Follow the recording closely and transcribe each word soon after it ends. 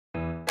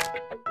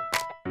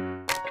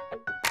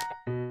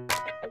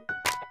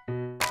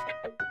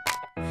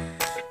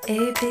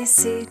A, B,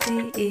 C,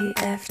 D, E,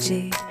 F,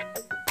 G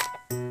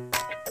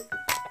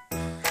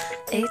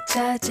H,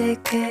 I, J,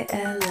 K,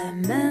 L,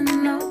 M,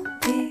 N, O,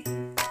 P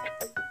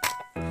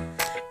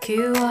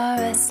Q, R,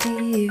 S, T,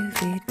 U,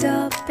 V,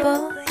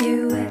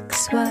 W,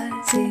 X,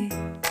 Y, Z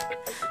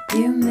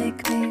You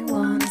make me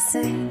wanna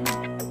sing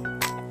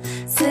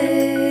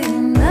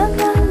Sing la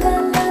la la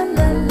la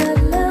la la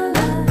la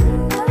la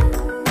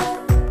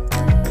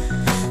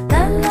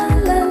La la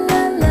la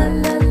la la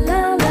la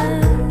la la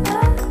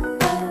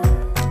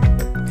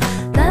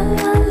La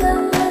la la la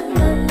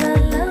la la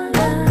la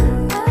la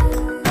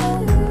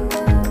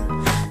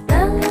La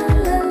la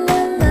la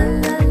la la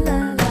la la la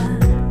La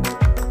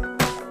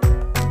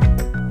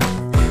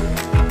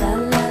la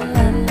la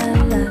la la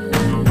la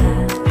la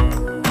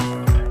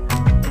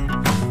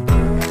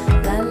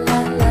La la la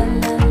la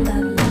la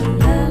la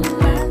la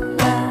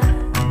la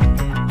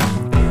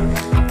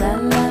La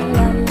la la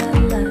la la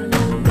la la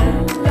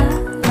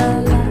la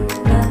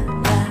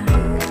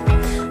la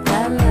La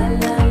la la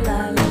la la la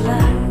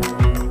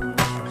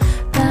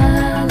La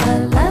la la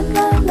la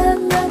la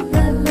la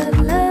la la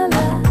la la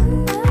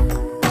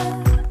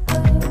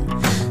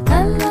La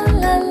la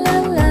la la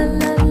la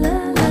la la la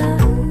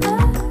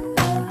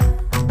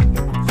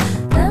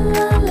La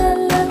la la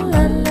la la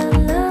la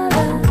la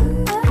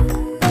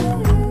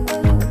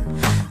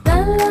La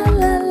la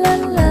la la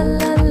la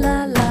la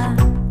la la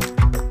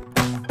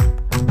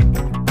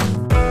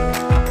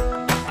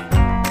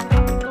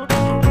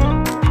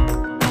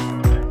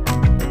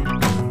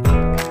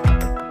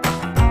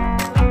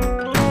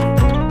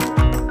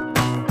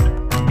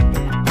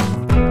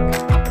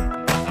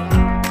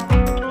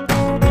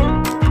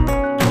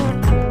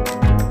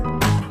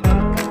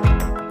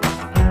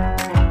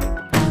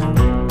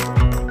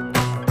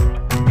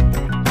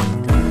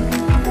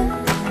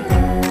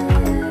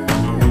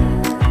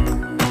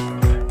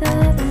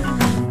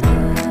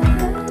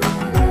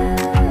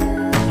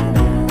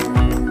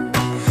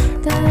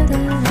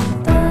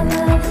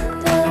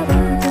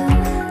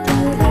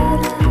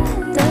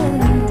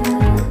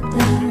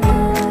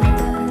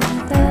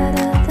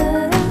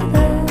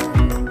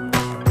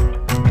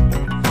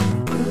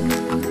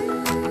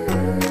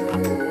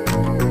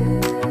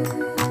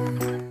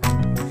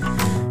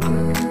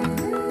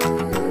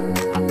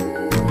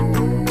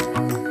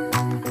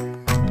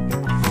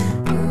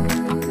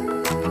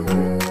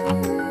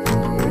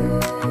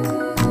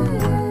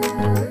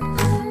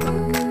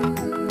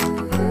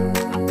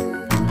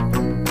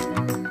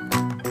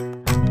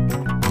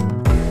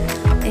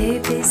A,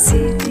 B,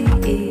 C, D,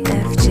 E,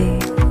 F, G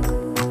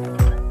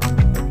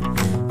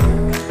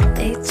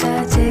H,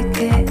 I, J,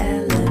 K,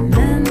 L, M,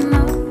 N,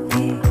 O, P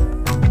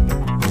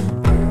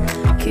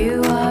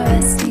Q, R,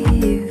 S, T,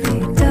 U, V,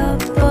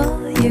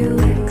 W,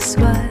 X,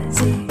 Y,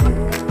 Z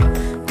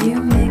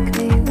You make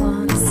me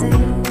wanna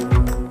sing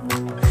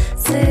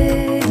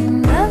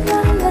Sing la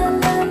la la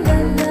la la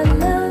la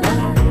la la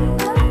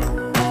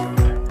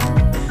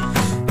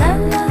La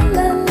la la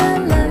la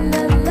la la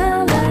la la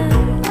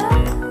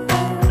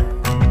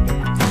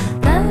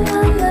La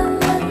la la la la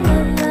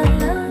la la la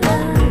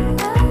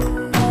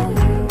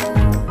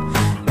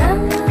La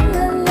la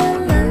la la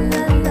la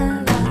la la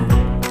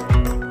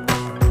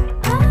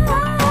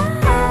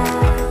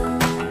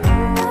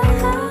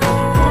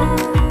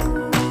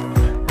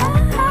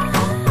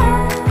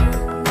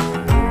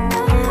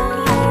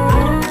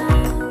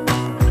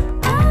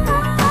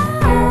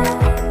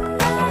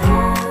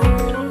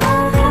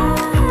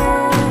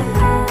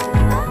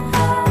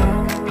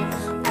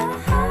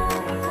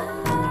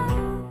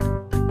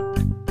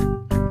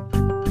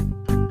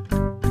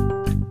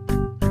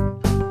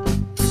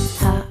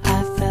How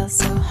I fell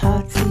so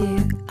hard for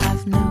you,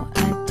 I've no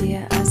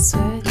idea, I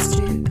swear it's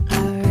true. I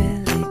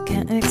really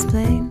can't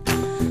explain,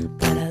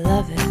 but I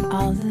love it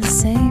all the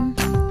same.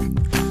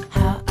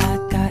 How I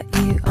got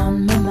you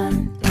on my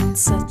mind in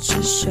such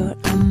a short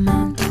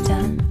amount of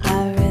time,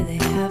 I really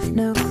have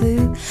no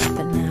clue.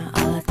 But now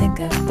all I think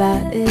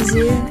about is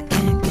you. I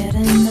can't get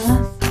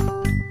enough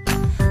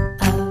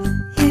of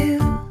you.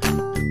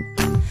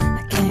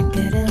 I can't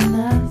get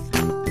enough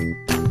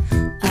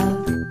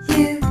of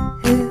you.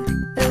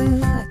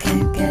 I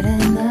can't get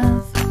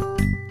enough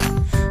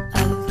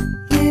of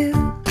you.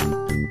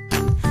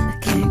 I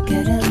can't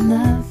get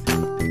enough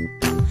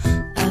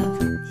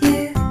of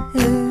you.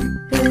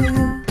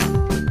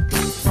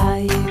 How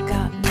you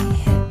got me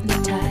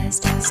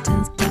hypnotized, I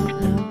still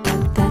don't know,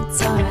 but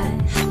that's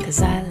alright.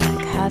 'Cause I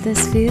like how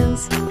this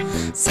feels,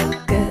 so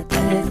good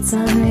that it's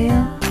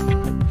unreal.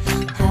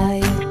 How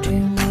you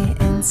drew me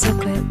in so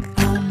quick,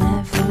 I'll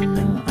never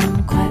know,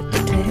 I'm quite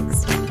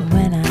betwixt. But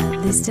when I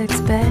least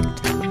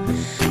expect,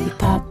 you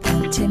pop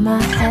into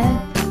my head.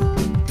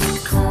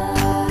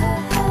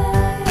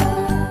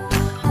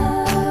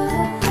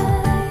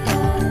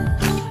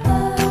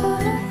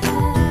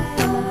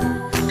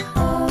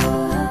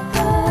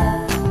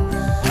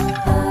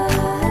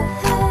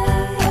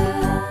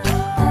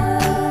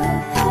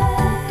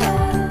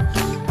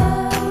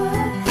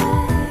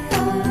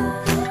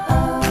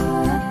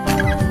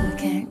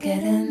 Can't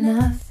get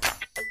enough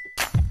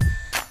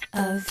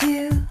of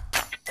you.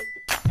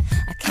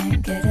 I can't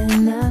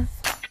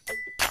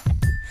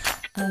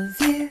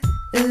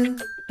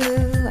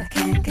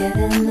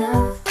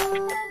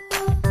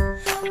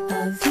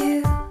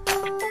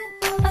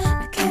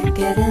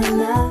get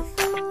enough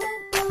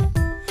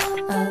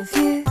of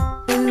you.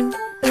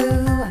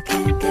 I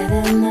can't get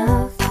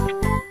enough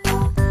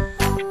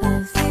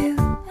of you.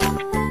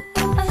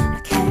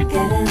 I can't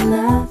get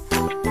enough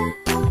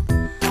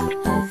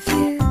of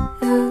you.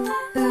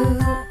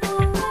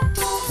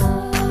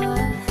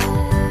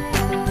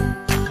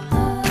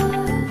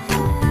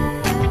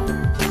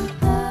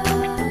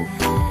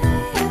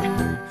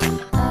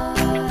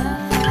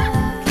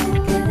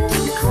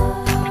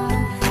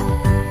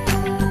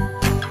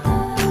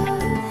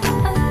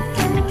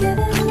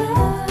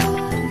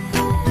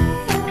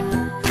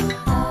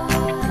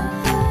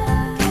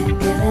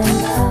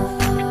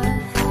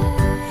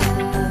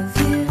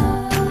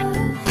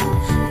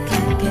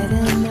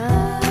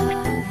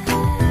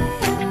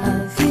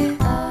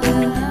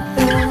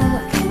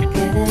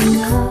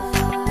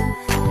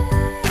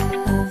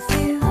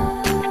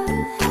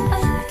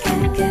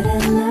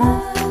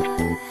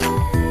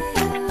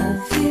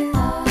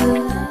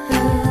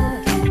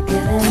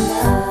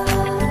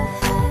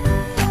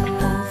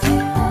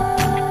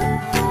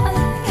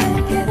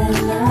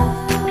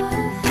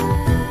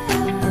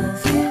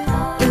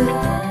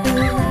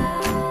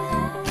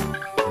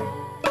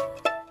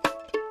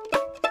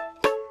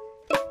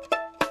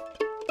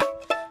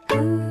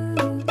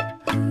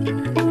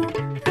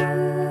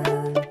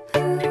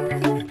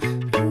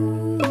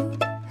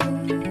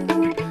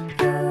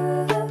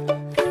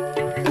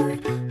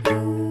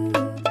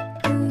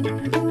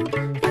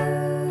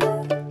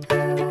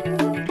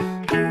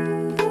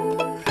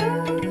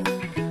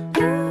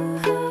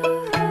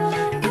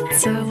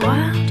 It's a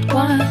wild,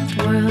 wild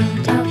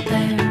world out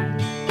there,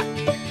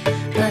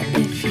 but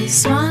if you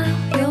smile,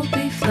 you'll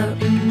be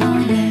floating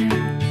on air.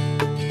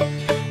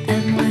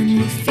 And when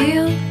you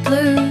feel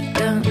blue,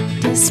 don't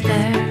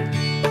despair,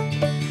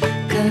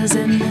 'cause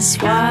in this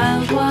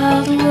wild,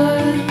 wild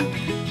world,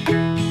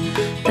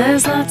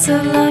 there's lots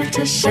of love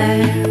to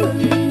share.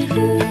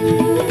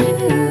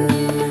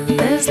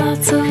 There's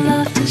lots of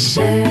love to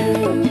share.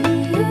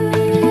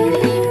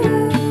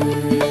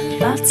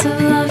 Lots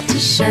of love to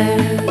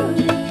share.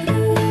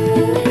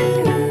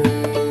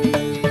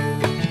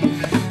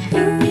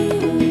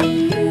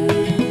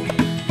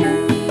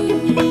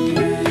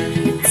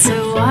 It's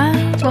a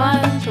wild,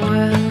 wild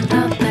world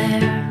out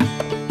there,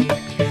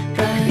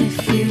 but if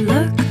you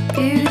look,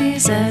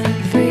 beauty's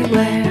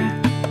everywhere.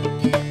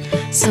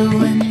 So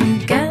when you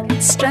get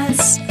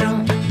stressed,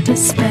 don't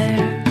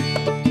despair,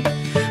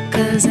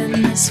 'cause in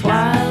this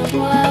wild,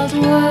 wild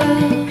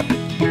world,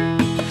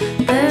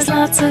 there's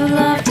lots of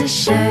love to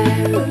share.